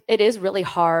it is really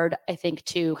hard, I think,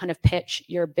 to kind of pitch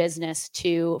your business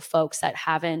to folks that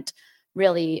haven't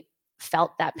really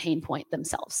felt that pain point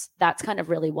themselves. That's kind of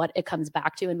really what it comes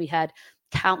back to. And we had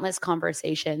countless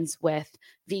conversations with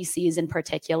VCs in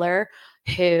particular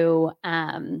who,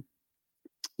 who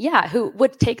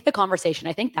would take the conversation.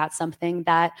 I think that's something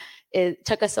that it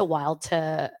took us a while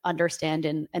to understand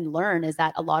and learn, is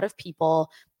that a lot of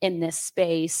people in this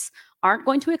space aren't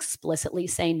going to explicitly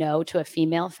say no to a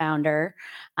female founder,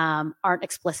 aren't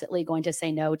explicitly going to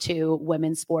say no to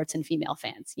women's sports and female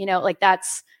fans. Like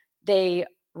they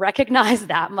recognize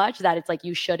that much, that it's like,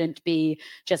 you shouldn't be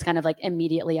just kind of like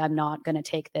immediately, I'm not going to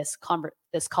take this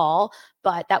call.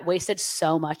 But that wasted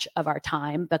so much of our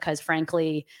time, because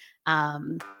frankly,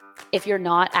 if you're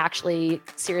not actually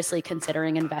seriously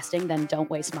considering investing, then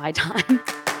don't waste my time.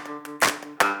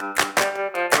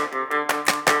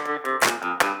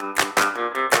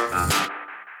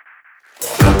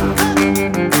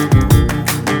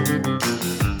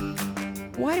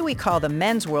 Why do we call the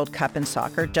Men's World Cup in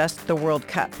soccer just the World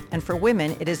Cup? And for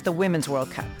women, it is the Women's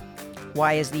World Cup.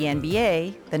 Why is the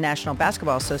NBA, the National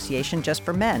Basketball Association, just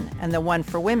for men, and the one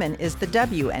for women is the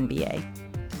WNBA?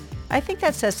 I think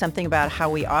that says something about how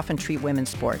we often treat women's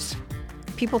sports.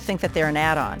 People think that they're an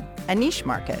add-on, a niche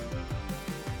market.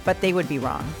 But they would be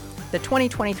wrong. The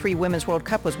 2023 Women's World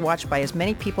Cup was watched by as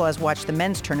many people as watched the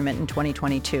men's tournament in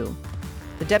 2022.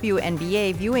 The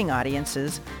WNBA viewing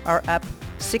audiences are up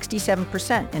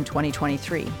 67% in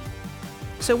 2023.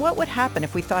 So what would happen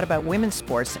if we thought about women's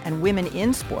sports and women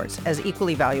in sports as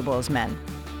equally valuable as men?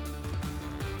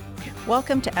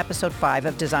 Welcome to episode 5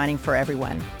 of Designing for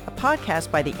Everyone, a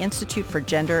podcast by the Institute for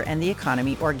Gender and the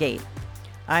Economy, or GATE.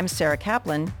 I'm Sarah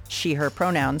Kaplan, she, her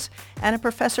pronouns, and a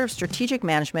professor of strategic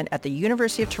management at the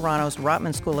University of Toronto's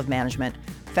Rotman School of Management,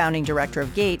 founding director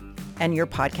of GATE, and your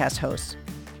podcast host.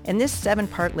 In this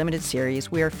 7-part limited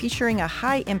series, we are featuring a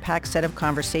high-impact set of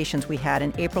conversations we had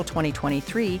in April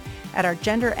 2023 at our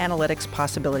Gender Analytics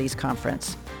Possibilities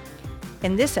Conference.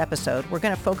 In this episode, we're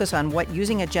going to focus on what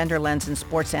using a gender lens in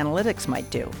sports analytics might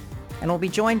do, and we'll be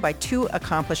joined by 2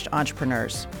 accomplished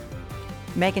entrepreneurs.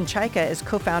 Meghan Chayka is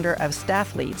co-founder of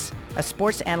Stathletes, a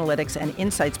sports analytics and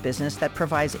insights business that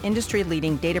provides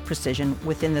industry-leading data precision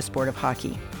within the sport of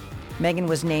hockey. Meghan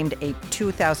was named a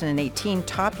 2018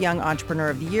 Top Young Entrepreneur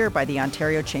of the Year by the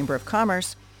Ontario Chamber of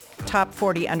Commerce, Top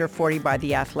 40 Under 40 by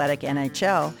The Athletic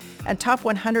NHL, and Top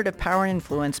 100 of Power and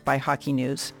Influence by Hockey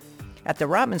News. At the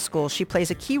Rotman School, she plays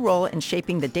a key role in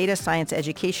shaping the data science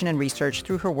education and research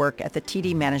through her work at the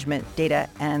TD Management Data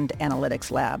and Analytics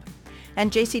Lab.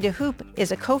 And Jacie DeHoop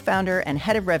is a co-founder and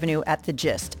head of revenue at The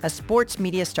Gist, a sports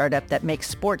media startup that makes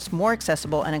sports more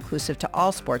accessible and inclusive to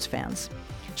all sports fans.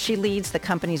 She leads the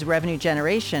company's revenue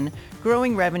generation,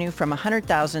 growing revenue from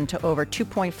 $100,000 to over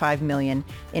 $2.5 million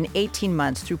in 18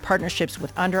 months through partnerships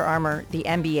with Under Armour, the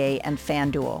NBA, and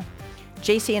FanDuel.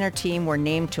 Jacie and her team were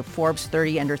named to Forbes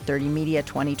 30 Under 30 Media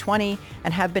 2020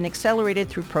 and have been accelerated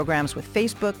through programs with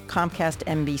Facebook, Comcast,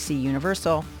 NBC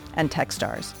Universal, and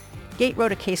Techstars. GATE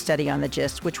wrote a case study on The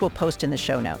Gist, which we'll post in the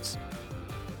show notes.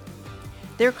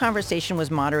 Their conversation was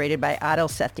moderated by Adil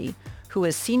Sethi, who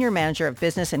is Senior Manager of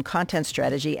Business and Content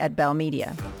Strategy at Bell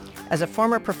Media. As a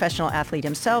former professional athlete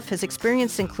himself, his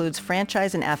experience includes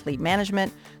franchise and athlete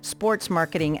management, sports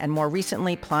marketing, and more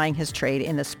recently plying his trade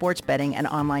in the sports betting and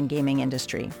online gaming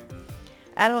industry.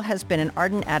 Adil has been an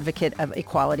ardent advocate of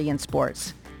equality in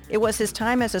sports. It was his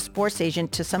time as a sports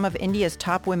agent to some of India's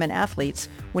top women athletes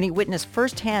when he witnessed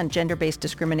firsthand gender-based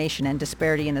discrimination and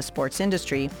disparity in the sports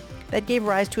industry that gave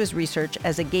rise to his research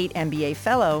as a GATE MBA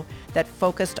fellow that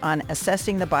focused on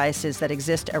assessing the biases that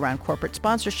exist around corporate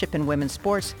sponsorship in women's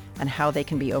sports and how they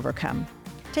can be overcome.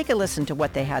 Take a listen to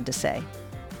what they had to say.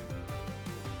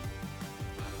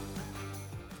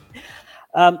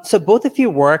 So both of you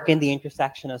work in the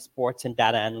intersection of sports and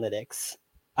data analytics.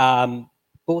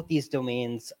 Both these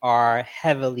domains are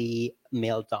heavily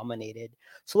male-dominated.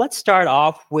 So let's start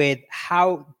off with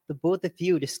how the both of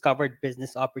you discovered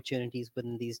business opportunities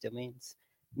within these domains.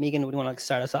 Meghan, would you want to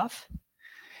start us off?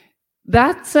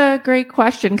 That's a great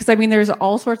question, because there's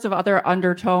all sorts of other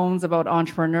undertones about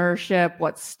entrepreneurship,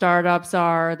 what startups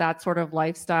are, that sort of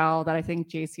lifestyle that I think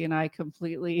Jacie and I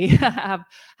completely have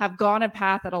gone a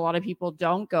path that a lot of people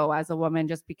don't go as a woman,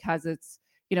 just because it's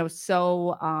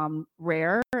so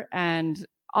rare and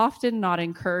often not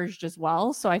encouraged as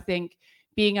well. So I think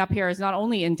being up here is not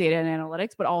only in data and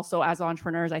analytics, but also as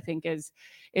entrepreneurs, I think is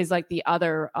like the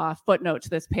other footnote to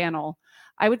this panel.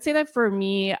 I would say that for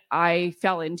me, I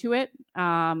fell into it.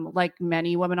 Like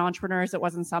many women entrepreneurs, it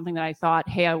wasn't something that I thought,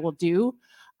 hey, I will do.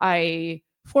 I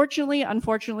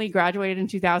unfortunately graduated in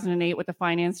 2008 with a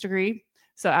finance degree.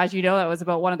 So as you know, that was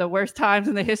about one of the worst times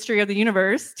in the history of the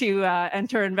universe to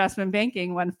enter investment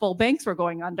banking, when full banks were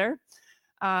going under.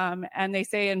 And they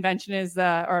say invention is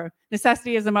or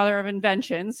necessity is the mother of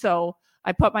invention. So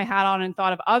I put my hat on and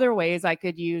thought of other ways I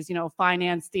could use,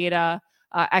 finance, data,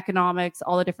 economics,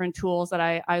 all the different tools that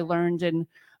I learned in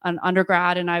an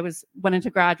undergrad, and went into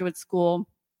graduate school.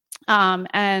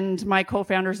 And my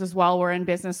co-founders as well were in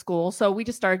business school. So we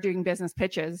just started doing business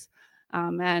pitches.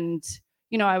 And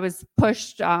I was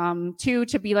pushed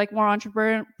to be like more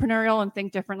entrepreneurial and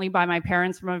think differently by my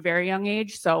parents from a very young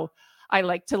age. So I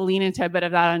like to lean into a bit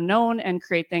of that unknown and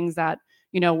create things that,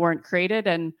 weren't created.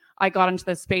 And I got into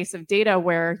the space of data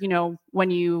where,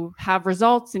 when you have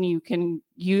results and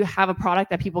you have a product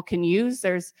that people can use,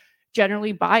 there's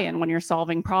generally buy-in when you're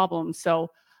solving problems. So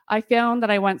I found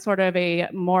that I went sort of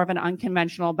more of an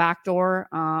unconventional backdoor,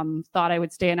 thought I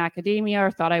would stay in academia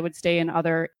or thought I would stay in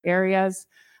other areas.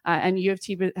 And U of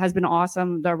T has been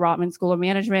awesome. The Rotman School of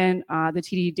Management, the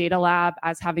TD Data Lab,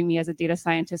 as having me as a data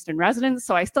scientist in residence.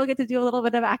 So I still get to do a little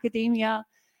bit of academia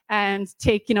and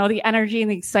take, the energy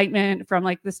and the excitement from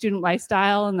like the student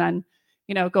lifestyle, and then,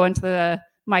 go into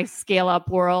my scale up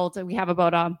world. We have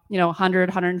about 100,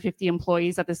 150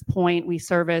 employees at this point. We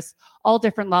service all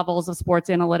different levels of sports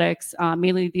analytics,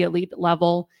 mainly the elite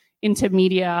level, into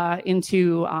media,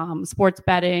 into sports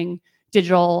betting,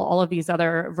 digital, all of these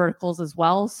other verticals as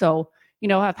well. So,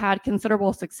 I've had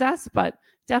considerable success, but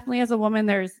definitely as a woman,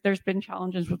 there's been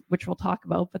challenges which we'll talk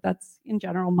about, but that's in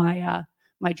general my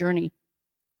journey.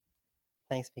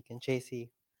 Thanks, Meghan. Jacie.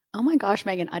 Oh my gosh,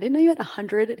 Meghan, I didn't know you had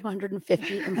 100 to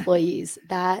 150 employees.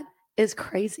 That is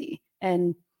crazy.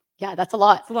 And yeah, that's a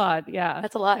lot. It's a lot. Yeah.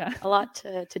 That's a lot. Yeah. A lot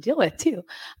to deal with too.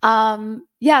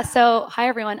 So hi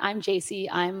everyone. I'm Jacie.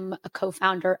 I'm a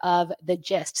co-founder of The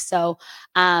Gist. So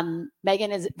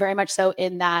Meghan is very much so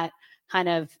in that kind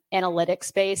of analytics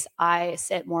space. I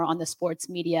sit more on the sports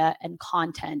media and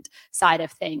content side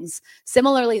of things.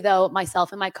 Similarly, though,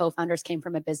 myself and my co-founders came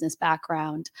from a business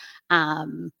background.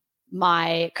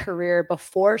 My career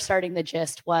before starting The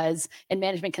Gist was in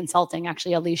management consulting.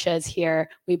 Actually, Alicia is here.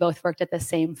 We both worked at the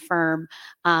same firm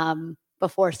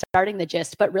before starting The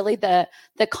Gist. But really the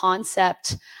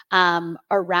concept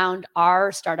around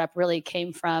our startup really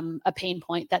came from a pain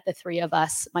point that the three of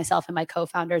us, myself and my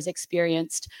co-founders,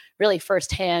 experienced really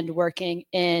firsthand working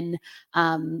in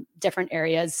different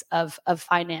areas of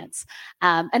finance.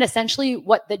 And essentially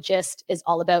what The Gist is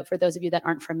all about, for those of you that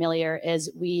aren't familiar, is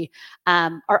we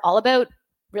are all about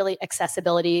really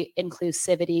accessibility,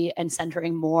 inclusivity, and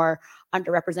centering more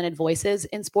underrepresented voices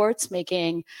in sports,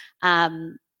 making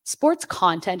sports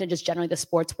content and just generally the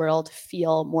sports world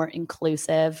feel more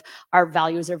inclusive. Our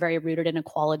values are very rooted in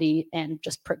equality and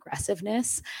just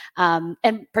progressiveness. And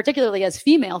particularly as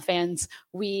female fans,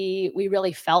 we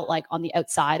really felt like on the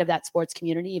outside of that sports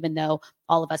community, even though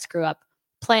all of us grew up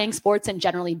playing sports and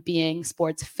generally being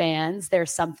sports fans,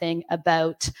 there's something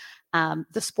about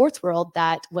the sports world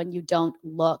that when you don't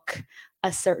look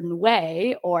a certain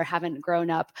way or haven't grown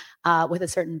up with a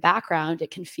certain background, it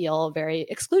can feel very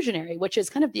exclusionary, which is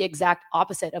kind of the exact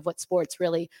opposite of what sports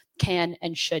really can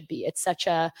and should be. It's such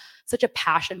a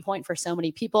passion point for so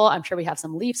many people. I'm sure we have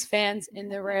some Leafs fans in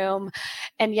the room.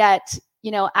 And yet,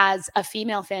 as a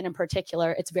female fan in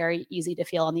particular, it's very easy to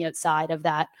feel on the outside of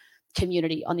that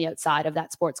community, on the outside of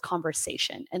that sports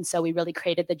conversation. And so we really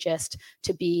created The Gist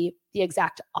to be the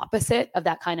exact opposite of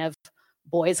that kind of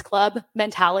boys club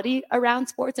mentality around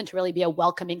sports, and to really be a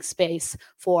welcoming space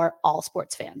for all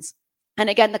sports fans. And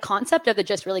again, the concept of The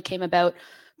Gist really came about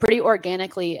pretty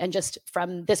organically and just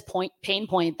from this pain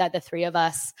point that the three of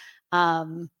us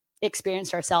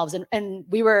experienced ourselves. And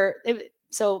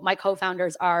so my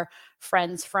co-founders are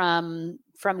friends from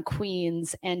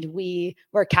Queens, and we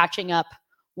were catching up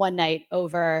one night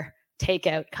over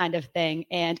takeout kind of thing.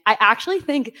 And I actually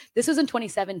think this was in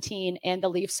 2017, and the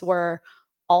Leafs were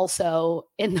also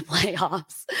in the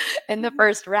playoffs in the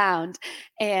first round.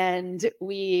 And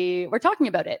we were talking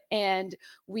about it, and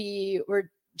we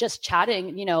were just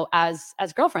chatting, as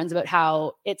girlfriends, about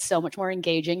how it's so much more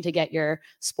engaging to get your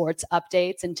sports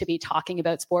updates and to be talking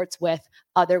about sports with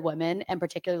other women, and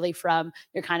particularly from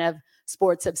your kind of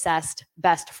sports obsessed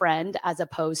best friend, as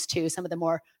opposed to some of the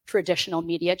more traditional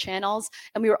media channels.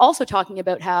 And we were also talking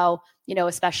about how,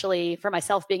 especially for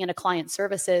myself being in a client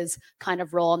services kind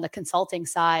of role on the consulting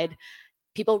side,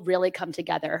 people really come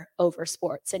together over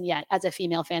sports. And yet as a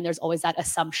female fan, there's always that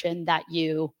assumption that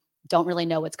you don't really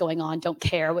know what's going on, don't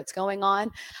care what's going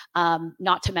on.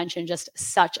 Not to mention just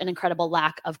such an incredible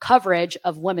lack of coverage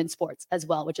of women's sports as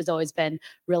well, which has always been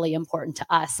really important to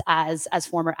us as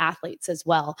former athletes as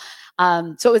well.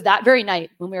 So it was that very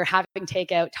night when we were having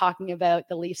takeout, talking about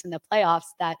the Leafs in the playoffs,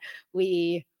 that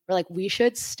we were like, we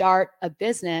should start a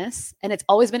business. And it's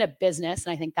always been a business.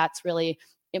 And I think that's really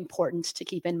important to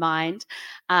keep in mind.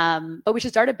 But we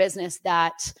should start a business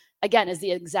that, again, is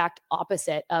the exact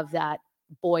opposite of that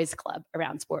boys club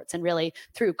around sports. And really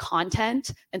through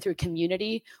content and through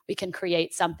community, we can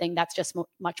create something that's just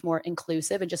much more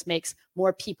inclusive and just makes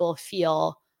more people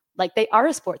feel like they are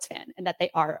a sports fan and that they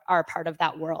are a part of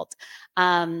that world.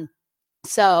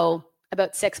 So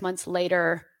about 6 months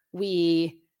later,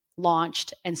 we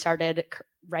launched and started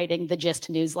writing the Gist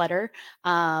newsletter,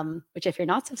 which if you're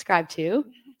not subscribed to,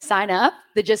 sign up,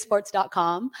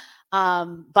 thegistsports.com.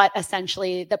 But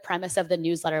essentially the premise of the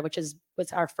newsletter, which was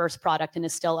our first product and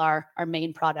is still our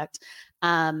main product,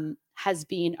 has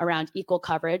been around equal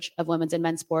coverage of women's and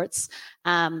men's sports,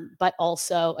 but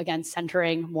also, again,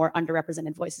 centering more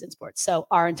underrepresented voices in sports. So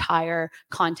our entire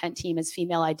content team is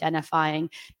female identifying.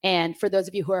 And for those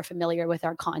of you who are familiar with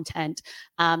our content,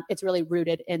 it's really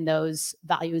rooted in those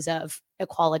values of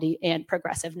equality and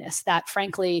progressiveness that,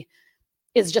 frankly,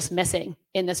 is just missing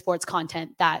in the sports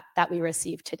content that we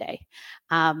receive today.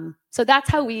 So that's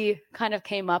how we kind of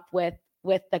came up with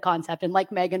the concept. And like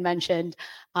Meghan mentioned,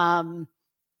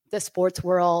 the sports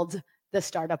world, the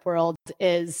startup world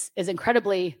is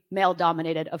incredibly male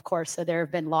dominated, of course. So there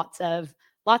have been lots of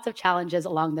challenges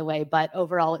along the way, but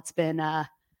overall it's been a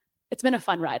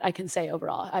fun ride. I can say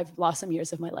overall, I've lost some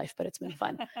years of my life, but it's been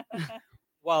fun.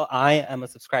 Well, I am a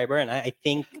subscriber, and I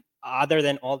think other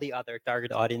than all the other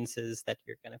target audiences that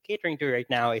you're kind of catering to right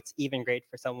now, it's even great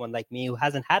for someone like me who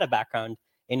hasn't had a background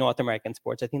in North American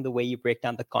sports. I think the way you break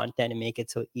down the content and make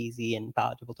it so easy and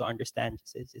palatable to understand,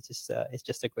 it's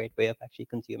just a great way of actually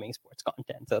consuming sports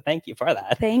content. So thank you for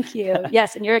that. Thank you.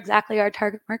 Yes, and you're exactly our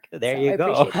target market. There so you I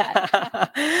go. appreciate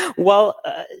that. Well,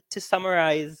 to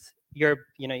summarize, your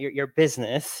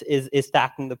business is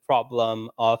tackling the problem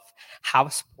of how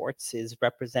sports is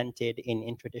represented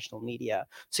in traditional media.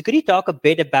 So could you talk a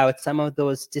bit about some of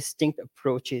those distinct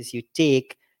approaches you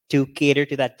take to cater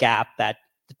to that gap that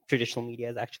the traditional media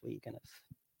is actually kind of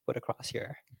put across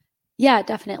here? Yeah,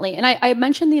 definitely. And I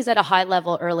mentioned these at a high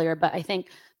level earlier, but I think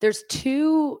there's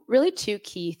two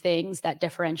key things that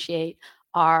differentiate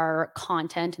our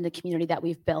content and the community that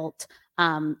we've built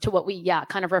to what we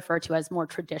kind of refer to as more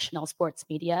traditional sports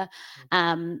media.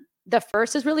 The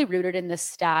first is really rooted in this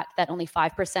stat that only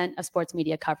 5% of sports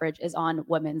media coverage is on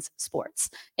women's sports.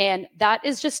 And that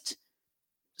is just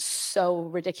so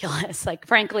ridiculous. Like,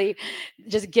 frankly,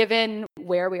 just given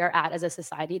where we are at as a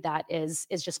society, that is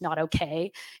just not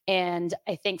okay. And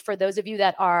I think for those of you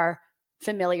that are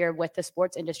familiar with the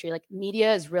sports industry, like,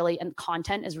 media is really, and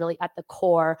content is really at the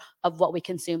core of what we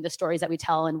consume, the stories that we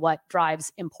tell, and what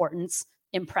drives importance,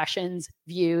 impressions,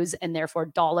 views, and therefore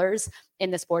dollars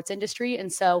in the sports industry.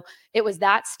 And so it was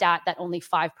that stat that only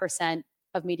 5%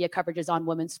 of media coverage is on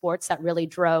women's sports that really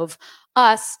drove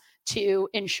us to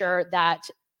ensure that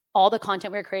all the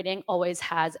content we're creating always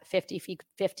has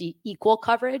 50-50 equal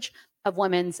coverage of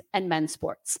women's and men's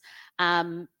sports.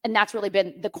 And that's really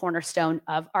been the cornerstone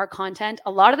of our content.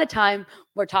 A lot of the time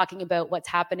we're talking about what's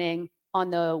happening on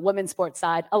the women's sports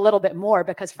side a little bit more,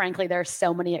 because frankly, there are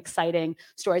so many exciting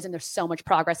stories and there's so much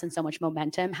progress and so much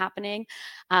momentum happening.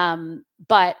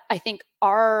 But I think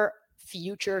our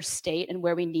future state and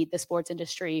where we need the sports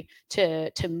industry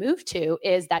to move to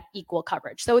is that equal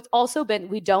coverage. So it's also been,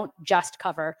 we don't just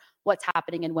cover what's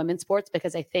happening in women's sports,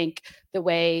 because I think the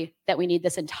way that we need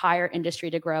this entire industry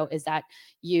to grow is that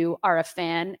you are a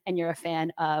fan and you're a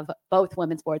fan of both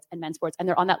women's sports and men's sports, and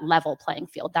they're on that level playing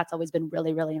field. That's always been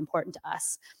really, really important to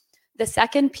us. The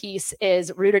second piece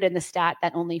is rooted in the stat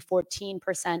that only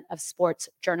 14% of sports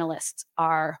journalists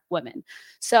are women.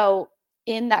 So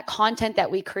in that content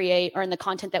that we create, or in the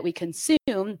content that we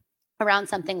consume around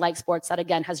something like sports that,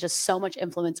 again, has just so much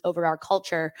influence over our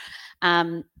culture,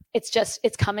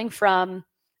 it's coming from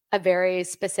a very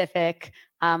specific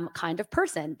kind of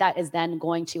person that is then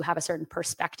going to have a certain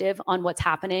perspective on what's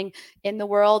happening in the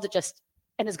world,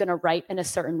 and is going to write in a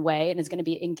certain way and is going to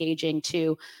be engaging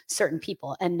to certain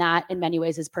people. And that in many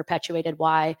ways is perpetuated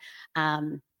why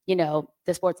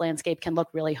the sports landscape can look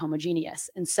really homogeneous.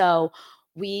 And so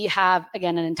we have,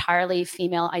 again, an entirely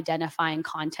female identifying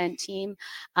content team.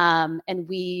 And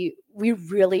we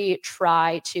really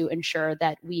try to ensure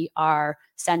that we are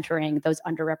centering those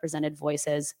underrepresented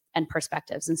voices and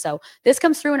perspectives. And so this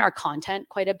comes through in our content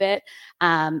quite a bit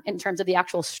in terms of the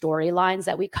actual storylines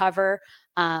that we cover.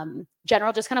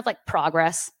 General just kind of like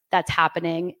progress that's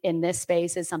happening in this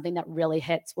space is something that really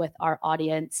hits with our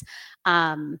audience.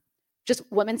 Just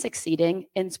women succeeding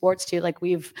in sports too. Like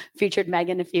we've featured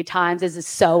Meghan a few times. This is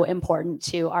so important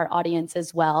to our audience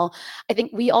as well. I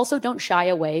think we also don't shy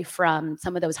away from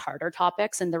some of those harder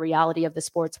topics. And the reality of the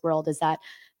sports world is that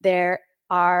there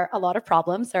are a lot of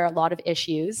problems. There are a lot of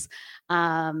issues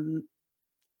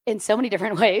in so many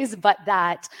different ways, but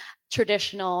that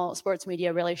traditional sports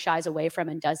media really shies away from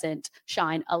and doesn't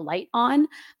shine a light on.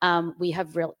 We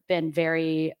have been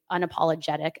very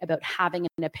unapologetic about having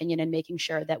an opinion and making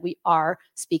sure that we are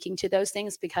speaking to those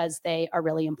things because they are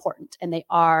really important and they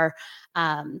are,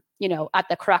 at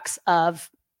the crux of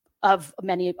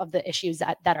many of the issues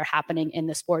that are happening in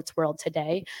the sports world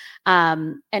today.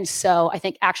 And so I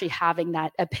think actually having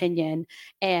that opinion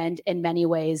and in many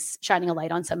ways shining a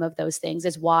light on some of those things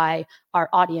is why our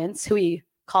audience, who we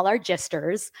call our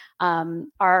gisters,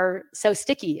 are so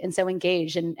sticky and so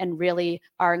engaged and really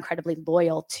are incredibly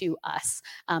loyal to us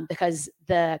because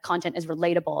the content is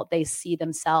relatable. They see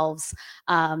themselves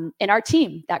in our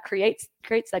team that creates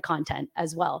the content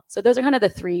as well. So those are kind of the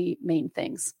three main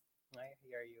things. I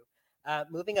hear you.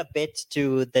 Moving a bit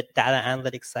to the data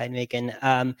analytics side,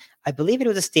 Meghan, I believe it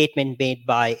was a statement made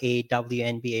by a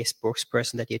WNBA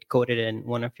spokesperson that you had quoted in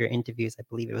one of your interviews. I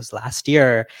believe it was last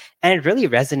year. And it really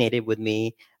resonated with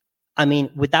me. I mean,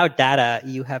 without data,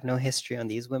 you have no history on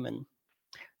these women,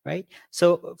 right?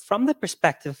 So from the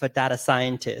perspective of a data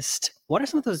scientist, what are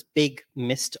some of those big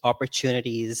missed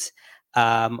opportunities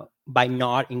by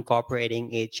not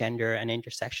incorporating a gender and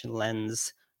intersection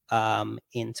lens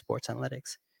in sports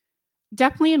analytics?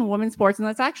 Definitely in women's sports. And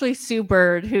that's actually Sue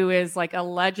Bird, who is like a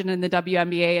legend in the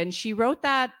WNBA. And she wrote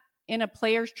that in a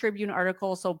Players Tribune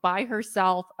article, so by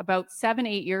herself, about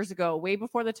 7-8 years ago, way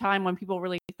before the time when people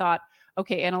really thought,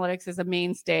 okay, analytics is a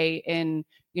mainstay in,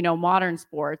 modern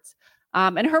sports.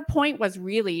 And her point was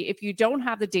really, if you don't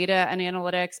have the data and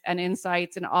analytics and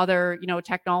insights and other,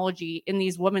 technology in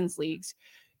these women's leagues,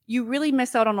 you really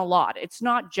miss out on a lot. It's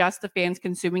not just the fans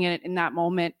consuming it in that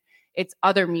moment. It's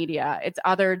other media, it's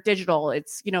other digital,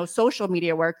 it's, social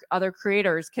media where other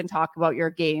creators can talk about your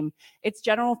game. It's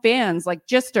general fans like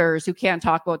gisters who can't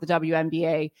talk about the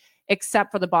WNBA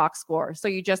except for the box score. So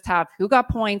you just have who got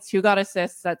points, who got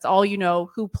assists. That's all you know,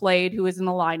 who played, who is in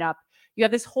the lineup. You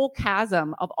have this whole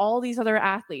chasm of all these other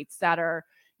athletes that are,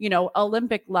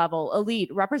 Olympic level, elite,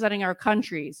 representing our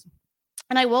countries.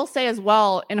 And I will say as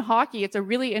well, in hockey, it's a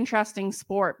really interesting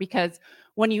sport because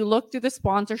when you look through the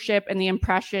sponsorship and the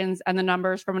impressions and the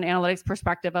numbers from an analytics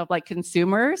perspective of like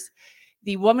consumers,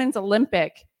 the women's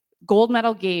Olympic gold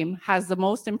medal game has the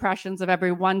most impressions of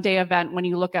every one-day event when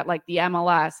you look at like the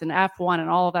MLS and F1 and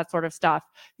all of that sort of stuff.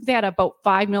 They had about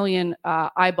 5 million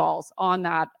eyeballs on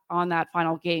that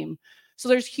final game. So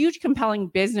there's huge compelling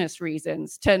business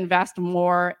reasons to invest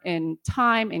more in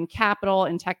time, in capital,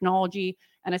 in technology,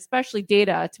 and especially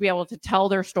data to be able to tell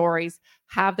their stories,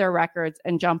 have their records,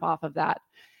 and jump off of that.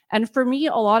 And for me,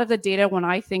 a lot of the data, when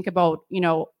I think about,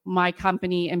 my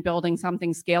company and building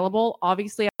something scalable,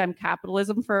 obviously I'm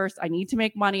capitalism first. I need to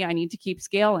make money. I need to keep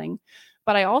scaling.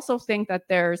 But I also think that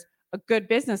there's a good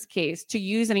business case to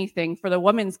use anything for the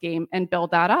women's game and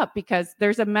build that up because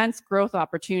there's immense growth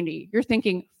opportunity. You're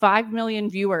thinking 5 million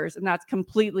viewers, and that's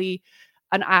completely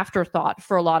an afterthought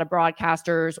for a lot of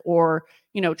broadcasters or,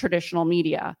 traditional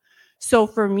media. So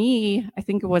for me, I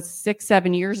think it was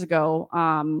 6-7 years ago,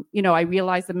 I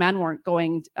realized the men weren't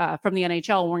going from the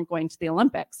NHL weren't going to the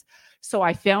Olympics. So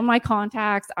I found my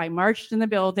contacts. I marched in the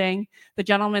building. The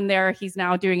gentleman there, he's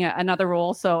now doing another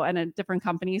role, so in a different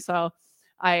company. So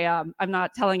I'm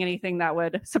not telling anything that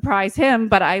would surprise him,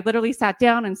 but I literally sat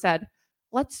down and said,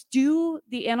 let's do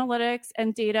the analytics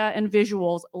and data and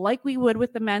visuals like we would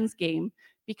with the men's game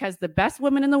because the best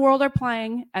women in the world are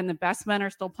playing and the best men are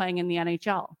still playing in the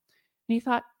NHL. And he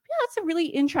thought, yeah, that's a really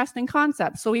interesting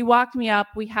concept. So he walked me up.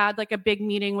 We had like a big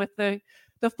meeting with the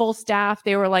full staff.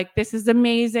 They were like, this is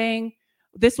amazing.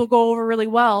 This will go over really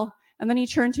well. And then he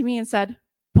turned to me and said,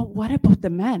 but what about the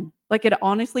men? Like it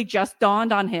honestly just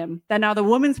dawned on him that now the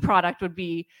women's product would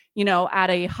be, at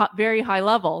a very high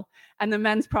level and the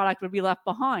men's product would be left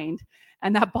behind.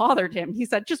 And that bothered him. He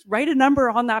said, just write a number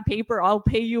on that paper. I'll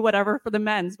pay you whatever for the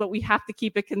men's, but we have to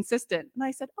keep it consistent. And I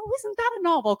said, oh, isn't that a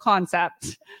novel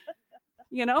concept?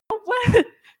 What?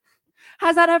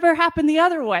 Has that ever happened the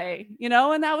other way?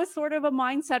 And that was sort of a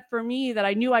mindset for me that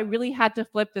I knew I really had to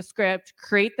flip the script,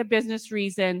 create the business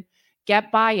reason,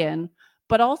 get buy-in.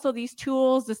 But also these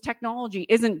tools, this technology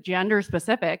isn't gender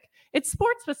specific. It's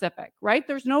sports specific, right?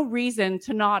 There's no reason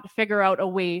to not figure out a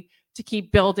way to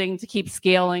keep building, to keep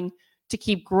scaling, to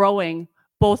keep growing,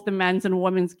 both the men's and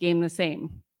women's game the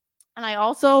same. And I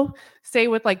also say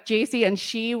with like Jacie, and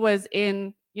she was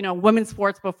in, women's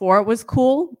sports before it was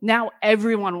cool. Now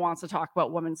everyone wants to talk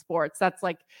about women's sports. That's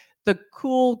like the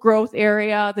cool growth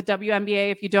area. The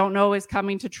WNBA, if you don't know, is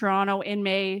coming to Toronto in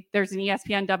May. There's an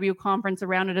ESPNW conference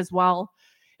around it as well.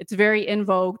 It's very in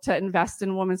vogue to invest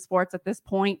in women's sports at this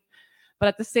point. But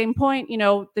at the same point,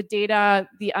 the data,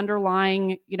 the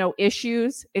underlying,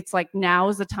 issues, it's like now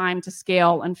is the time to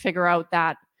scale and figure out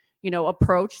that,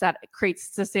 approach that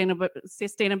creates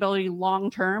sustainability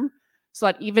long-term, so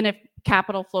that even if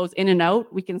capital flows in and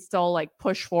out, we can still like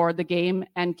push forward the game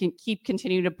and can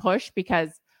continue to push,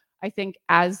 because I think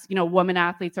as, women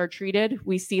athletes are treated,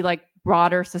 we see like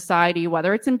broader society,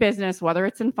 whether it's in business, whether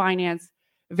it's in finance,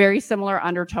 very similar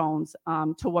undertones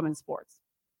to women's sports.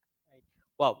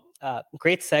 Well,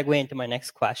 great segue into my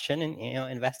next question.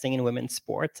 And investing in women's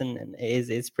sports and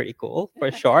is pretty cool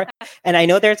for sure. And I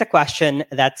know there's a question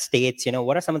that states,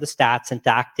 what are some of the stats and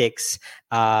tactics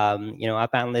up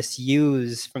analysts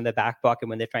use from the back pocket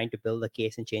when they're trying to build a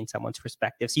case and change someone's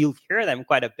perspective? So you'll hear them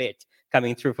quite a bit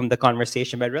coming through from the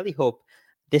conversation, but I really hope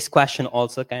this question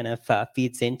also kind of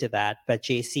feeds into that. But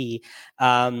Jacie,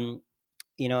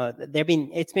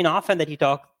 it's been often that you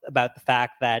talk about the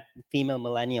fact that female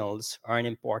millennials are an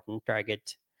important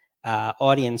target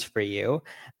audience for you.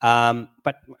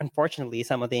 But unfortunately,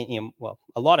 some of the,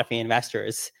 a lot of the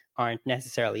investors aren't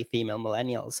necessarily female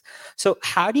millennials. So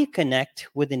how do you connect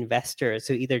with investors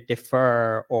who either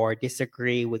defer or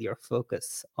disagree with your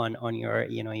focus on your,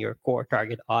 your core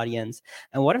target audience?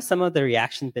 And what have some of the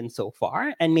reactions been so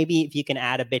far? And maybe if you can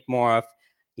add a bit more of,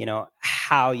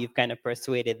 how you've kind of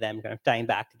persuaded them, kind of tying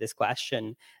back to this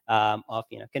question of,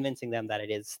 convincing them that it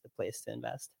is the place to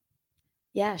invest.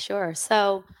 Yeah, sure.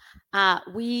 So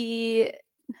to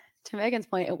Meghan's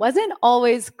point, it wasn't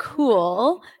always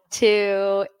cool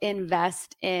to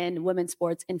invest in women's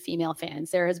sports and female fans.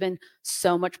 There has been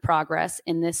so much progress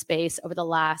in this space over the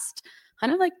last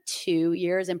kind of like 2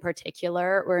 years in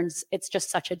particular, where it's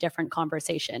just such a different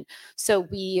conversation. So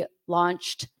we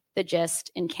launched The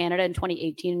Gist in Canada in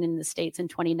 2018 and in the States in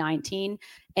 2019.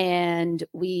 And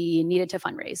we needed to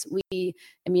fundraise. We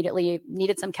immediately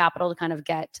needed some capital to kind of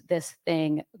get this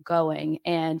thing going.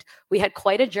 And we had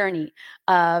quite a journey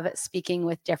of speaking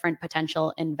with different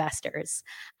potential investors.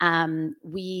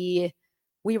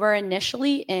 We were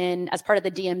initially as part of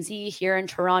the DMZ here in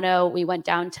Toronto. We went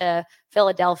down to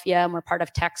Philadelphia and we're part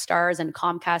of Techstars and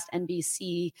Comcast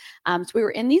NBC. So we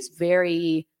were in these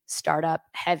very startup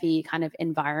heavy kind of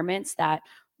environments that,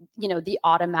 the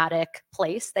automatic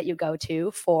place that you go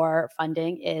to for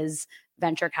funding is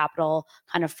venture capital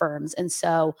kind of firms. And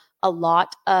so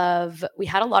we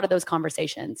had a lot of those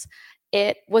conversations.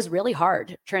 It was really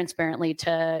hard, transparently,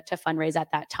 to fundraise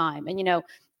at that time. And,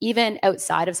 even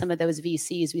outside of some of those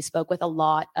VCs, we spoke with a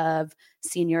lot of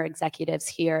senior executives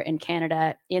here in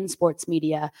Canada in sports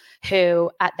media who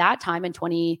at that time in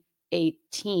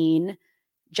 2018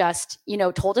 just,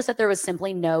 told us that there was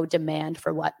simply no demand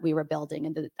for what we were building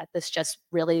and that this just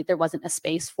really, there wasn't a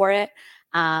space for it,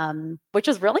 which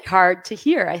was really hard to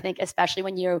hear, I think, especially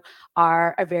when you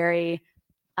are a very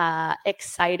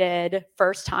excited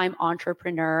first-time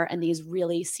entrepreneur and these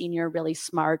really senior, really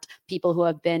smart people who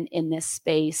have been in this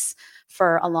space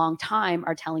for a long time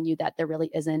are telling you that there really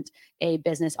isn't a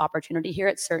business opportunity here.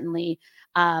 It certainly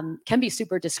can be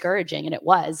super discouraging, and it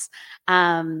was.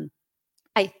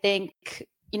 I think,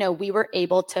 we were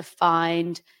able to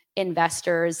find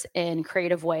investors in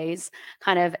creative ways.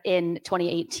 Kind of in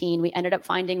 2018, we ended up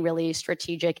finding really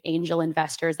strategic angel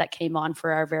investors that came on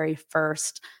for our very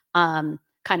first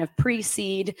kind of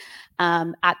pre-seed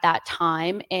at that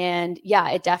time. And yeah,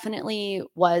 it definitely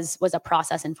was a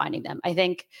process in finding them. I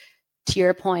think, to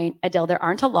your point, Adil, there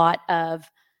aren't a lot of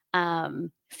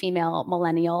female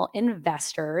millennial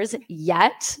investors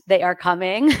yet. They are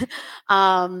coming.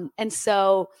 And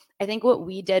so I think what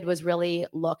we did was really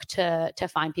look to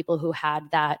find people who had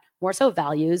that more so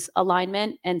values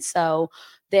alignment. And so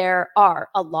there are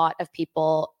a lot of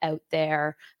people out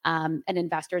there, and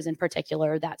investors in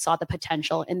particular, that saw the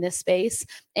potential in this space.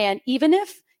 And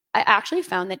I actually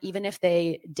found that even if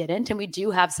they didn't, and we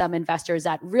do have some investors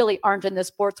that really aren't in the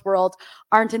sports world,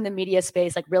 aren't in the media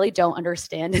space, like really don't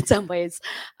understand in some ways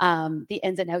the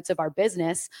ins and outs of our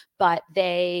business, but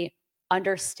they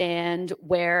understand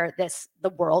where the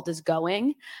world is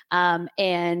going,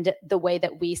 and the way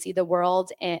that we see the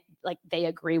world, and like they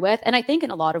agree with. And I think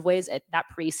in a lot of ways at that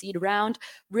pre-seed round,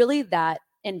 really that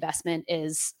investment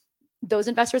is those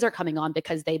investors are coming on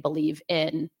because they believe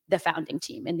in the founding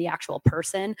team, in the actual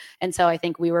person. And so I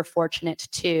think we were fortunate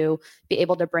to be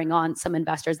able to bring on some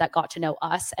investors that got to know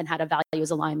us and had a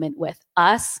values alignment with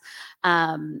us.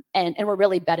 And we're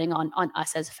really betting on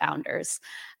us as founders.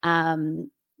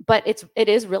 But it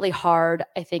is really hard,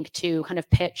 I think, to kind of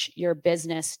pitch your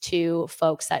business to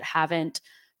folks that haven't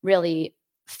really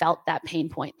felt that pain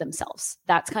point themselves.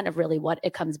 That's kind of really what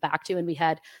it comes back to. And we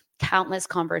had countless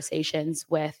conversations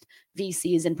with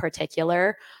VCs in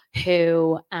particular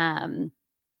who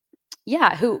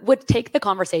would take the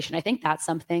conversation. I think that's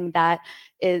something that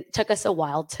it took us a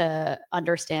while to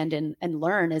understand and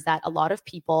learn, is that a lot of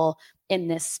people in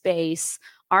this space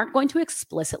aren't going to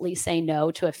explicitly say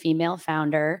no to a female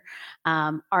founder,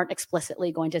 aren't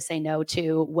explicitly going to say no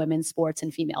to women's sports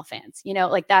and female fans.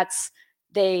 Like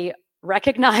they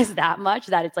recognize that much,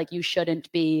 that it's like, you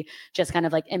shouldn't be just kind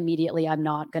of like immediately, I'm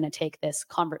not going to take this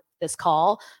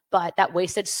call. But that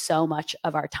wasted so much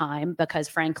of our time, because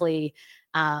frankly,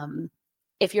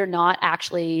 if you're not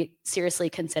actually seriously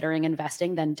considering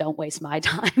investing, then don't waste my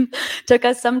time. took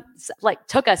us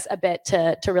a bit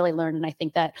to really learn. And I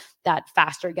think that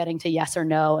faster getting to yes or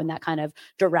no and that kind of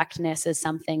directness is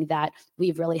something that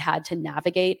we've really had to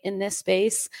navigate in this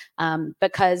space,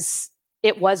 because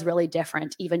it was really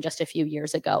different even just a few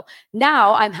years ago.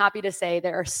 Now, I'm happy to say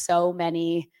there are so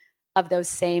many of those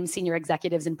same senior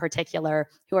executives in particular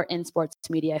who are in sports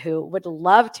media who would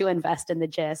love to invest in the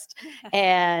Gist.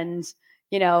 And,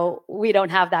 we don't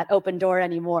have that open door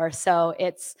anymore. So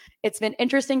it's been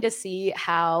interesting to see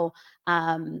how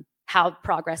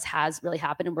progress has really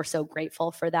happened. And we're so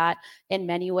grateful for that in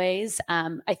many ways.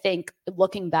 I think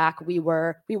looking back, we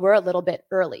were a little bit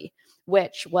early,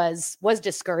 which was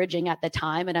discouraging at the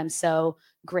time. And I'm so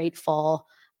grateful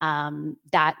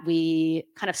that we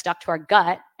kind of stuck to our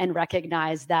gut and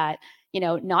recognized that,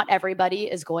 not everybody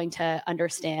is going to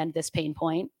understand this pain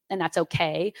point, and that's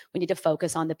okay. We need to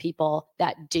focus on the people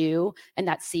that do and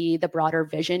that see the broader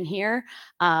vision here.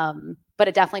 But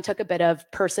it definitely took a bit of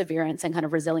perseverance and kind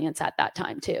of resilience at that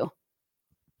time too.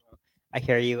 I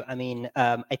hear you. I mean,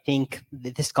 I think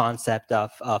this concept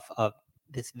of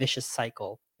this vicious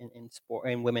cycle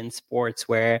in women's sports,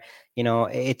 where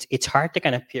it's hard to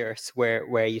kind of pierce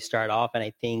where you start off. And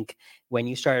I think when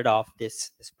you started off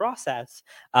this process,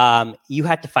 you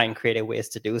had to find creative ways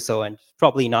to do so, and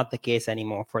probably not the case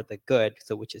anymore for the good.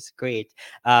 So, which is great.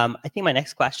 I think my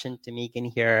next question to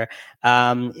Meghan here,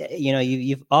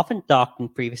 you've often talked in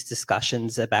previous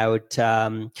discussions about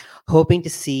hoping to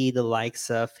see the likes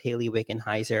of Hayley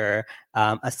Wickenheiser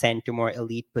ascend to more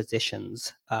elite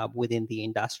positions within the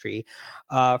industry.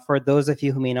 For those of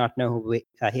you who may not know who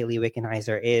Hayley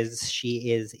Wickenheiser is,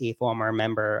 she is a former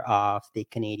member of the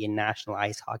Canadian national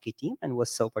ice hockey team and was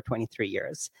so for 23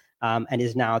 years, and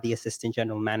is now the assistant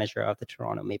general manager of the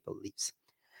Toronto Maple Leafs.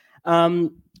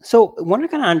 So I want to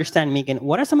kind of understand, Meghan,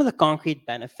 what are some of the concrete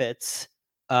benefits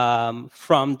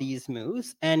from these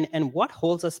moves, and what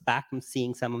holds us back from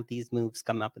seeing some of these moves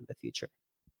come up in the future?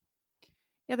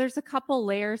 Yeah, there's a couple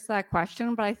layers to that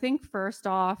question, but I think first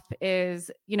off is,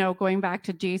 going back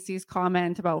to Jacie's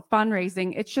comment about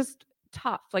fundraising, it's just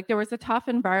tough. Like, there was a tough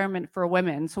environment for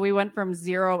women. So we went from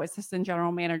 0 assistant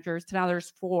general managers to now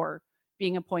there's 4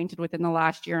 being appointed within the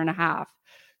last year and a half.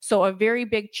 So a very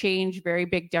big change, very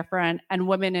big different, and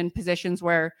women in positions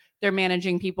where they're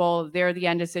managing people, they're the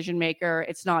end decision maker.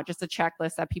 It's not just a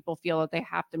checklist that people feel that they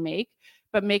have to make,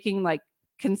 but making like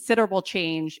considerable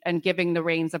change and giving the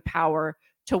reins of power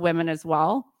to women as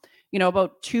well.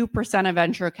 About 2% of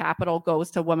venture capital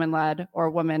goes to women-led or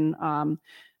women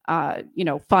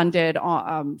funded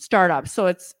startups. So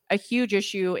it's a huge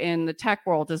issue in the tech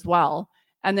world as well.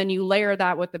 And then you layer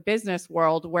that with the business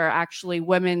world, where actually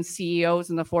women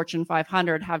CEOs in the Fortune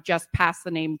 500 have just passed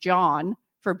the name John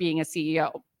for being a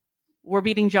CEO. We're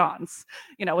beating Johns,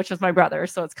 which is my brother.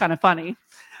 So it's kind of funny.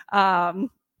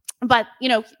 But,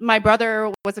 my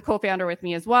brother was a co-founder with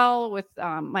me as well, with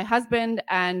my husband,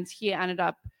 and he ended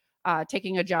up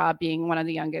taking a job being one of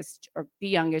the youngest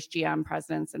GM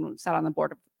presidents, and sat on the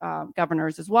board of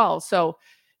governors as well. So,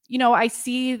 I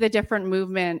see the different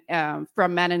movement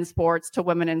from men in sports to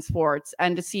women in sports,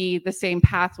 and to see the same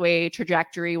pathway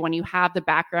trajectory when you have the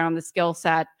background, the skill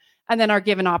set, and then are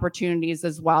given opportunities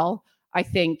as well. I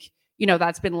think,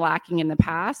 that's been lacking in the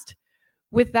past.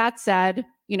 With that said,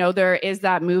 there is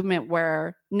that movement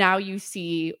where now you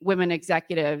see women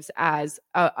executives as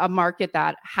a market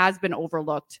that has been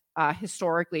overlooked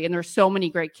historically, and there's so many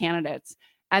great candidates.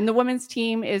 And the women's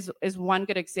team is one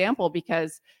good example,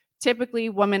 because typically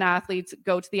women athletes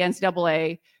go to the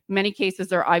NCAA, many cases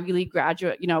they're Ivy League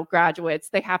graduates.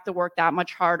 They have to work that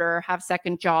much harder, have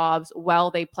second jobs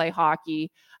while they play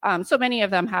hockey. So many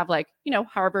of them have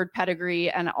Harvard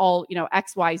pedigree and all,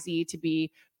 XYZ to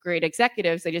be great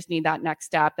executives. They just need that next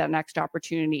step, that next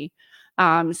opportunity.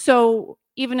 So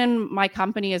even in my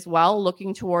company as well,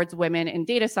 looking towards women in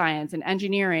data science and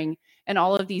engineering and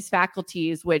all of these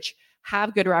faculties, which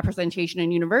have good representation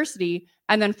in university,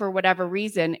 and then for whatever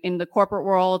reason in the corporate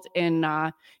world, in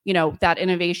that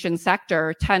innovation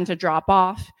sector, tend to drop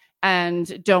off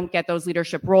and don't get those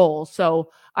leadership roles.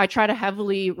 So I try to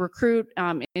heavily recruit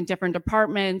in different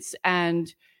departments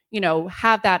and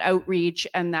have that outreach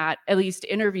and that at least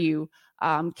interview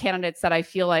candidates that I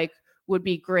feel like would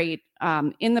be great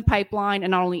in the pipeline, and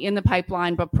not only in the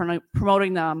pipeline, but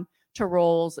promoting them to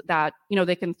roles that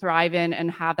they can thrive in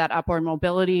and have that upward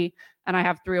mobility. And I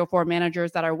have 3 or 4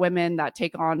 managers that are women that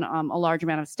take on a large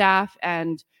amount of staff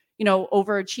and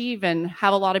overachieve, and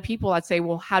have a lot of people that say,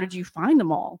 well, how did you find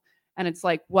them all? And it's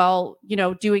like, well,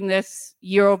 doing this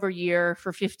year over year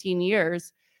for 15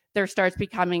 years, there starts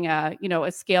becoming a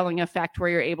scaling effect where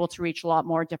you're able to reach a lot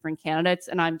more different candidates.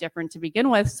 And I'm different to begin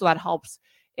with, so that helps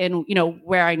in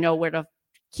where I know where to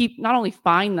keep, not only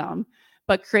find them,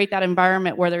 but create that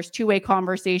environment where there's two-way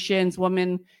conversations.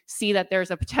 Women see that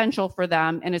there's a potential for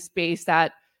them in a space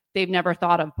that they've never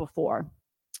thought of before.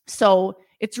 So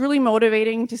it's really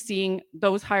motivating to seeing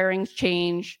those hirings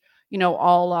change.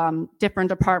 All different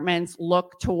departments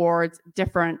look towards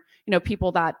different,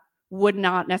 people that would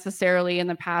not necessarily in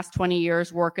the past 20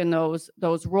 years work in those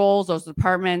roles, those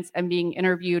departments, and being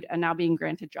interviewed and now being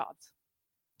granted jobs.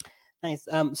 Nice.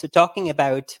 So talking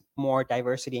about more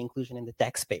diversity inclusion in the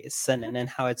tech space and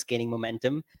how it's gaining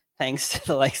momentum, thanks to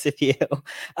the likes of you.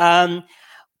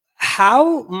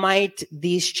 How might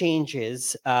these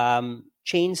changes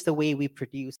change the way we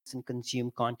produce and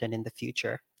consume content in the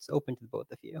future? It's open to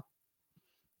both of you.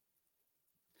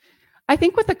 I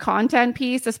think with the content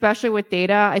piece, especially with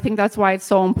data, I think that's why it's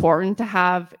so important to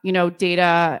have,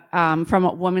 data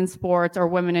from women's sports or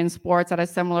women in sports at a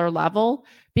similar level,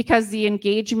 because the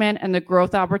engagement and the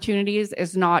growth opportunities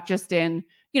is not just in,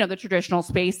 the traditional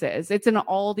spaces. It's in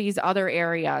all these other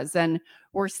areas. And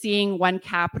we're seeing when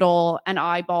capital and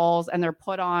eyeballs and they're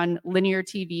put on linear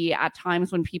TV at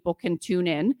times when people can tune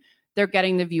in, they're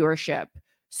getting the viewership.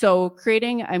 So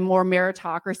creating a more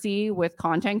meritocracy with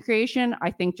content creation,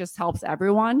 I think just helps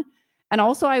everyone. And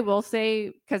also I will say,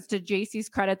 because to Jacie's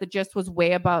credit, the Gist was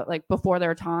way about before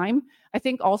their time. I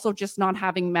think also just not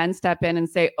having men step in and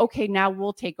say, okay, now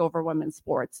we'll take over women's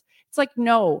sports. It's like,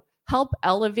 no, help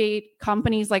elevate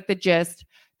companies like the Gist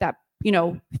that,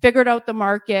 figured out the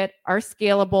market, are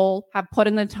scalable, have put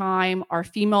in the time, are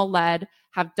female led,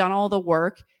 have done all the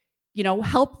work,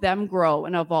 help them grow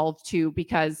and evolve too,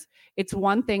 because it's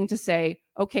one thing to say,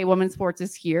 okay, women's sports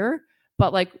is here,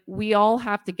 but we all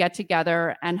have to get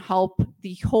together and help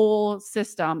the whole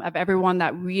system of everyone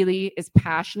that really is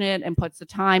passionate and puts the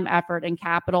time, effort, and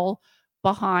capital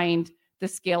behind the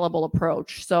scalable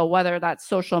approach. So whether that's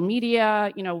social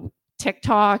media,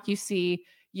 TikTok, you see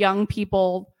young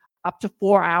people up to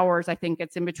 4 hours, I think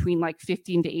it's in between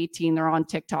 15 to 18, they're on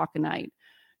TikTok a night.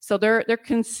 So they're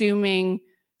consuming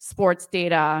sports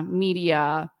data,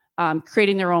 media,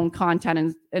 creating their own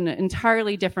content in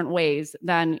entirely different ways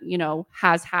than,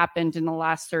 has happened in the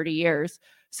last 30 years.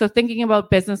 So thinking about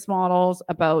business models,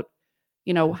 about,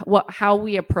 how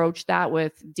we approach that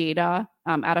with data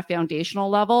at a foundational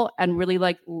level, and really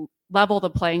level the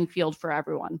playing field for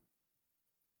everyone.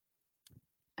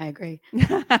 I agree.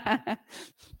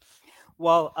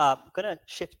 Well, I'm going to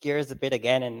shift gears a bit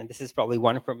again, and this is probably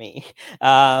one for me.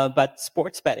 But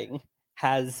sports betting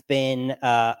has been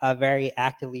a very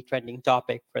actively trending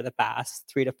topic for the past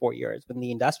 3 to 4 years when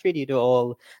the industry, due to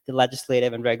all the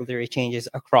legislative and regulatory changes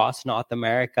across North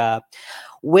America,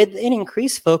 with an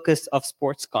increased focus of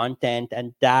sports content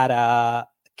and data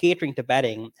catering to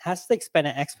betting, has the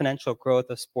exponential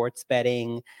growth of sports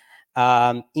betting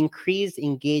increased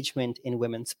engagement in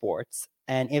women's sports?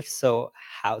 And if so,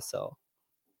 how so?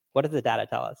 What does the data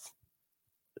tell us?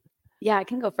 Yeah, I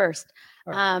can go first.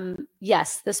 Right.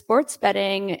 Yes, the sports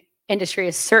betting industry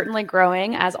is certainly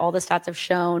growing, as all the stats have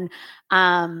shown.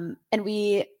 And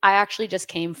I actually just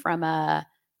came from an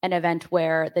event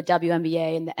where the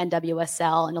WNBA and the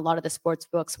NWSL and a lot of the sports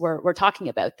books were talking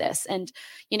about this. And,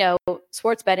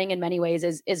 sports betting in many ways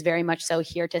is very much so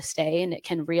here to stay. And it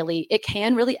can really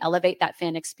elevate that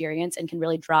fan experience and can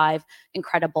really drive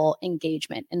incredible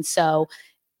engagement. And so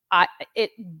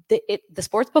the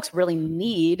sports books really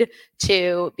need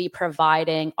to be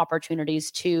providing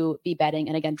opportunities to be betting,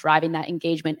 and again driving that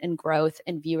engagement and growth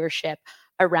and viewership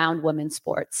around women's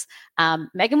sports.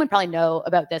 Meghan would probably know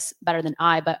about this better than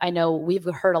I, but I know we've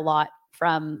heard a lot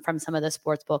from some of the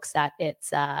sports books that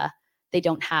it's they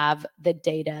don't have the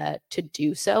data to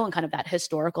do so, and kind of that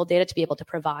historical data to be able to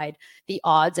provide the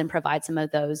odds and provide some of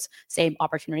those same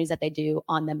opportunities that they do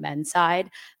on the men's side.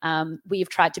 We've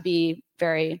tried to be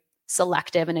very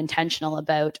selective and intentional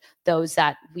about those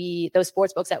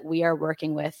sports books that we are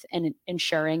working with, and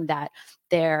ensuring that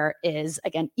there is,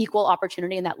 again, equal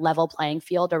opportunity in that level playing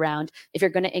field around, if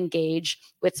you're going to engage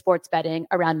with sports betting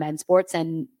around men's sports,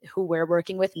 and who we're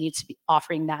working with needs to be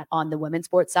offering that on the women's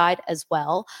sports side as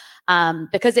well,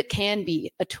 because it can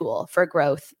be a tool for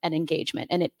growth and engagement,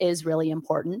 and it is really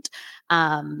important.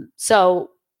 So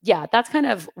yeah, that's kind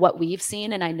of what we've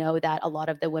seen. And I know that a lot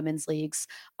of the women's leagues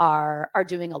are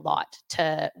doing a lot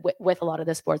with a lot of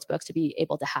the sports books to be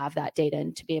able to have that data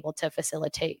and to be able to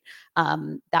facilitate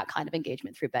that kind of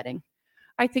engagement through betting.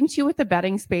 I think too, with the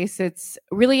betting space, it's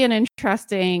really an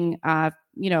interesting,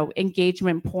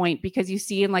 engagement point, because you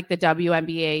see in like the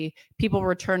WNBA, people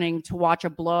returning to watch a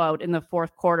blowout in the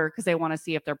fourth quarter because they want to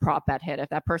see if their prop bet hit, if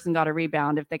that person got a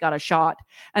rebound, if they got a shot.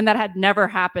 And that had never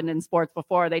happened in sports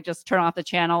before. They just turn off the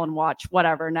channel and watch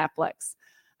whatever, Netflix.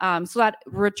 So that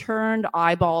returned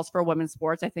eyeballs for women's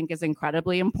sports, I think, is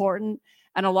incredibly important.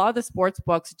 And a lot of the sports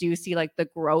books do see like the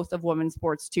growth of women's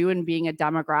sports too, and being a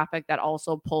demographic that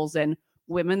also pulls in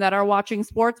women that are watching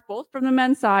sports, both from the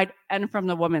men's side and from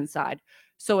the women's side.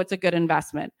 So it's a good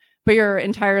investment. But you're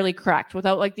entirely correct.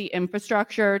 Without like the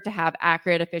infrastructure to have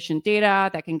accurate, efficient data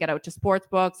that can get out to sports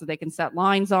books so they can set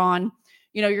lines on,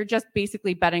 you're just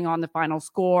basically betting on the final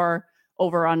score,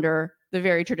 over under, the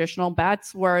very traditional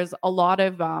bets. Whereas a lot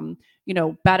of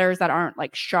bettors that aren't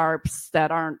like sharps,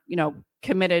 that aren't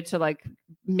committed to like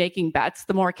making bets,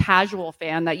 the more casual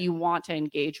fan that you want to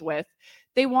engage with,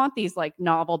 they want these like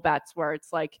novel bets where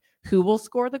it's like, who will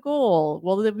score the goal?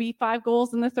 Will there be 5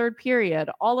 goals in the third period?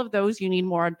 All of those you need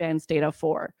more advanced data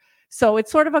for. So it's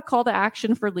sort of a call to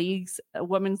action for leagues,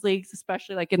 women's leagues,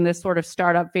 especially like in this sort of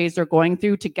startup phase they're going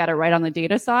through, to get it right on the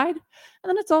data side. And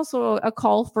then it's also a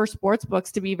call for sports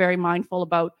books to be very mindful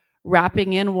about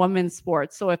wrapping in women's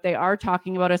sports. So if they are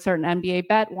talking about a certain NBA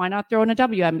bet, why not throw in a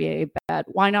WNBA bet?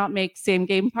 Why not make same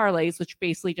game parlays, which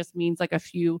basically just means like a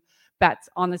few bets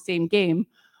on the same game?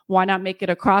 Why not make it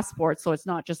across sports, so it's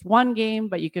not just one game,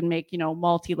 but you can make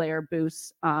multi-layer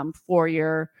boosts for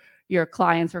your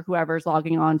clients or whoever's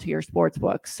logging on to your sports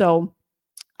book. So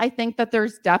I think that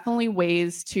there's definitely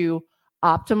ways to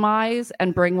optimize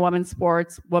and bring women's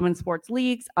sports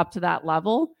leagues up to that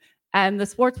level. And the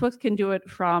sports books can do it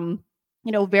from,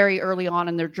 very early on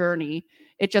in their journey.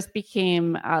 It just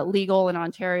became legal in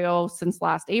Ontario since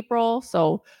last April.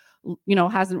 So,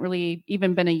 hasn't really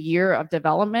even been a year of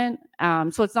development.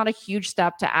 So it's not a huge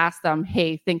step to ask them,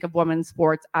 hey, think of women's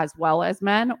sports as well as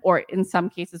men, or in some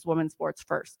cases, women's sports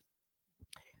first.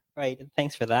 Right.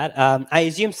 Thanks for that. I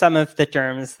assume some of the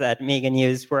terms that Meghan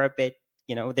used were a bit,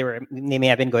 they may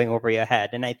have been going over your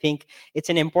head. And I think it's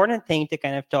an important thing to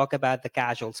kind of talk about the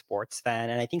casual sports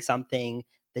fan. And I think something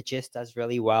that just does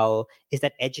really well is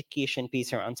that education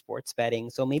piece around sports betting.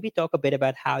 So maybe talk a bit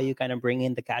about how you kind of bring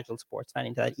in the casual sports fan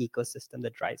into that ecosystem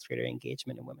that drives greater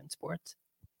engagement in women's sports.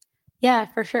 Yeah,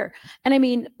 for sure. And I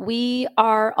mean, we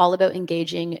are all about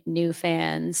engaging new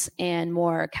fans and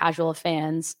more casual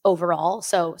fans overall.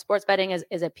 So sports betting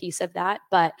is a piece of that.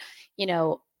 But,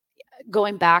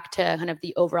 going back to kind of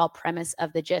the overall premise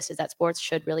of the gist is that sports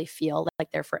should really feel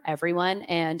like they're for everyone.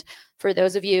 And for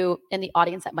those of you in the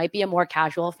audience that might be a more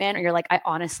casual fan, or you're like, I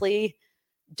honestly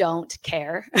don't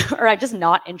care, or I'm just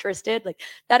not interested, like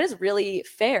that is really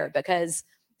fair, because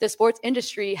the sports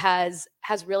industry has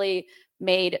really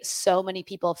made so many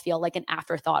people feel like an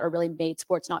afterthought, or really made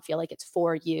sports not feel like it's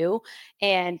for you.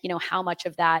 And how much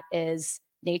of that is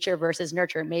nature versus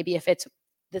nurture? Maybe if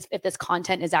this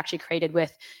content is actually created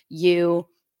with you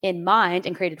in mind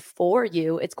and created for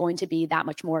you, it's going to be that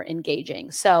much more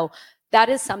engaging. So that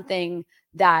is something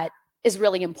that is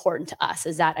really important to us,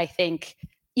 is that I think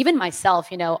even myself,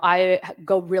 I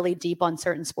go really deep on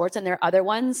certain sports, and there are other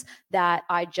ones that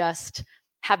I just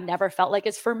have never felt like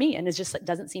it's for me, and it just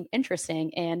doesn't seem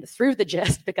interesting. And through the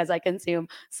gist, because I consume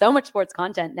so much sports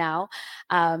content now,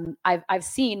 I've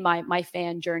seen my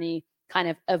fan journey kind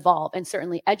of evolve, and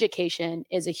certainly education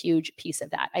is a huge piece of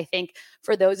that. I think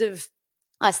for those of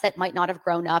us that might not have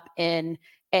grown up in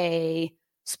a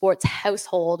sports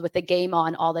household with the game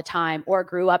on all the time, or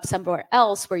grew up somewhere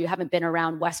else where you haven't been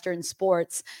around Western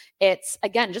sports, it's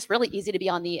again just really easy to be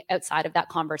on the outside of that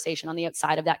conversation, on the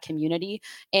outside of that community,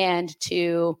 and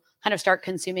to kind of start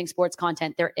consuming sports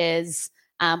content. There is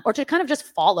or to kind of just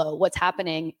follow what's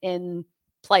happening in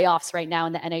playoffs right now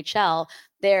in the NHL,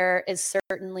 there is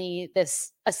certainly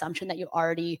this assumption that you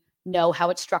already know how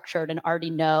it's structured and already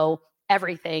know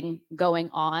everything going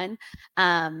on.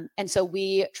 And so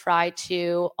we try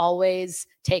to always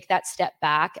take that step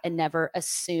back and never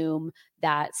assume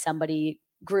that somebody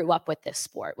grew up with this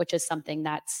sport, which is something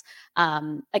that's,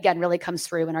 again, really comes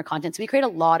through in our content. So we create a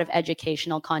lot of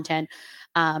educational content,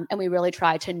 and we really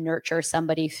try to nurture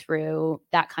somebody through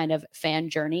that kind of fan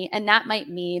journey. And that might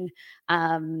mean,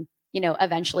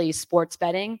 eventually sports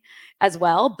betting as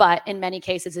well. But in many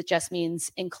cases, it just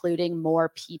means including more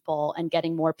people and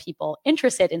getting more people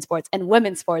interested in sports. And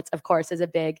women's sports, of course, is a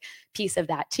big piece of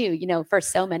that too. For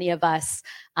so many of us,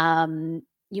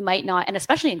 you might not, and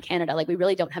especially in Canada, like we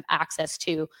really don't have access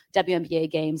to WNBA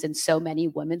games and so many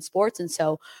women's sports. And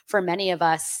so for many of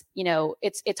us,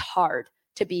 it's hard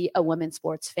to be a women's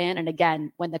sports fan. And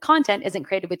again, when the content isn't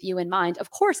created with you in mind,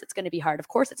 of course it's going to be hard. Of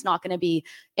course it's not going to be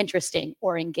interesting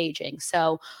or engaging.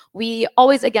 So we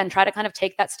always, again, try to kind of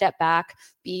take that step back,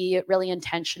 be really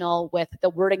intentional with the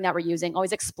wording that we're using,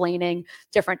 always explaining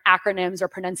different acronyms or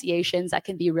pronunciations that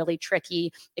can be really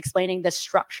tricky, explaining the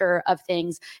structure of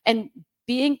things, and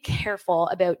being careful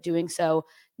about doing so,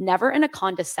 never in a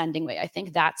condescending way. I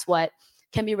think that's what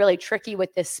can be really tricky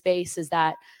with this space, is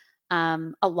that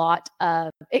a lot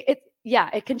of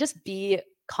it can just be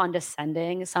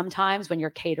condescending sometimes when you're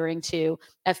catering to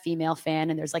a female fan,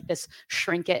 and there's like this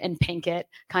shrink it and pink it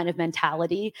kind of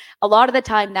mentality. A lot of the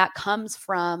time that comes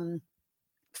from,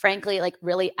 frankly, like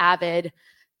really avid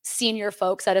senior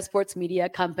folks at a sports media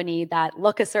company that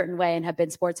look a certain way and have been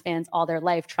sports fans all their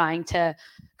life, trying to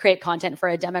create content for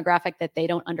a demographic that they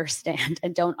don't understand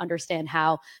and don't understand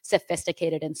how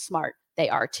sophisticated and smart they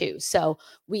are too. So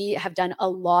we have done a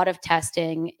lot of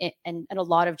testing and a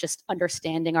lot of just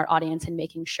understanding our audience and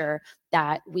making sure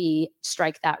that we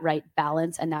strike that right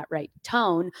balance and that right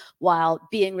tone while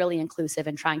being really inclusive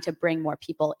and trying to bring more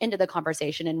people into the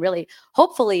conversation and really,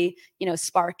 hopefully,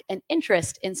 spark an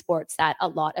interest in sports that a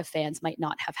lot of fans might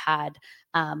not have had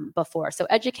before. So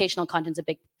educational content's a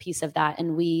big piece of that.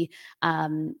 And we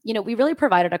really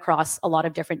provide it across a lot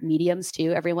of different mediums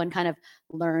too. Everyone kind of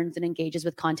learns and engages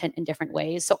with content in different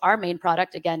ways. So our main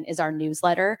product, again, is our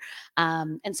newsletter.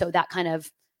 And so that kind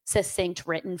of succinct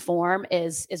written form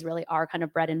is really our kind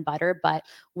of bread and butter, but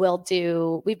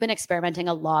we've been experimenting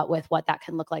a lot with what that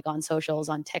can look like on socials,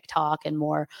 on TikTok, and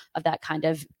more of that kind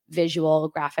of visual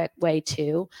graphic way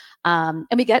too. And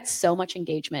we get so much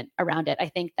engagement around it. I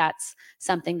think that's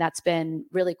something that's been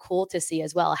really cool to see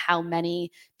as well, how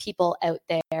many people out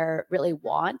there really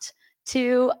want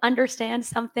to understand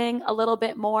something a little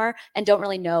bit more and don't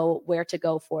really know where to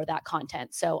go for that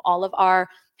content. So all of our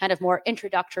kind of more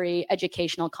introductory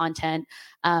educational content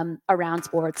around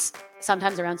sports,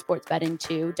 sometimes around sports betting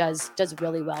too, does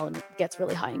really well and gets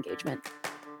really high engagement.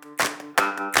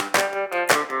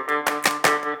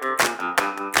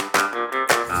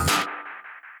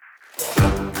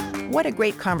 What a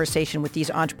great conversation with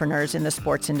these entrepreneurs in the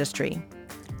sports industry.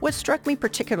 What struck me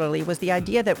particularly was the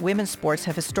idea that women's sports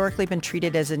have historically been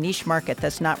treated as a niche market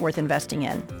that's not worth investing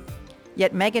in.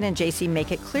 Yet Meghan and Jacie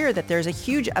make it clear that there's a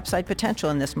huge upside potential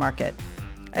in this market.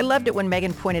 I loved it when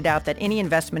Meghan pointed out that any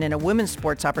investment in a women's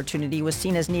sports opportunity was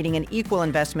seen as needing an equal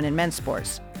investment in men's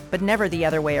sports, but never the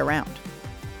other way around.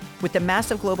 With the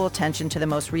massive global attention to the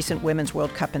most recent Women's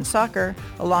World Cup in soccer,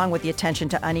 along with the attention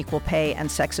to unequal pay and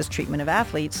sexist treatment of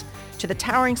athletes, to the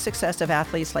towering success of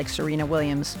athletes like Serena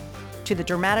Williams, to the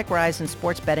dramatic rise in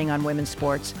sports betting on women's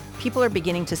sports, people are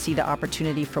beginning to see the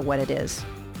opportunity for what it is.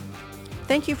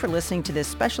 Thank you for listening to this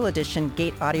special edition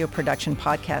Gate Audio Production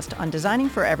podcast on Designing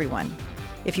for Everyone.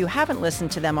 If you haven't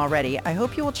listened to them already, I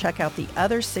hope you will check out the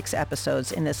other 6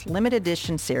 episodes in this limited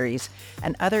edition series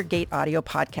and other Gate Audio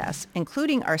podcasts,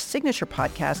 including our signature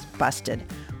podcast, Busted,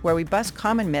 where we bust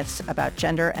common myths about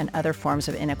gender and other forms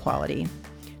of inequality.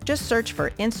 Just search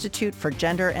for Institute for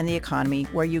Gender and the Economy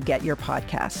where you get your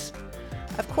podcasts.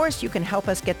 Of course, you can help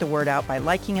us get the word out by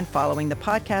liking and following the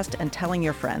podcast and telling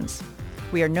your friends.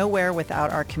 We are nowhere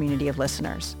without our community of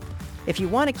listeners. If you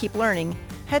want to keep learning,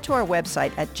 head to our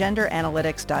website at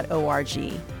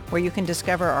genderanalytics.org, where you can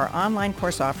discover our online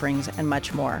course offerings and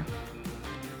much more.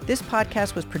 This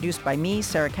podcast was produced by me,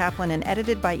 Sarah Kaplan, and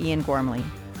edited by Ian Gormley.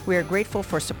 We are grateful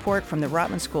for support from the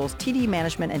Rotman School's TD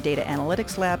Management and Data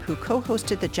Analytics Lab, who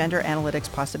co-hosted the Gender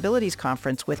Analytics Possibilities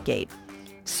Conference with GATE.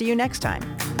 See you next time.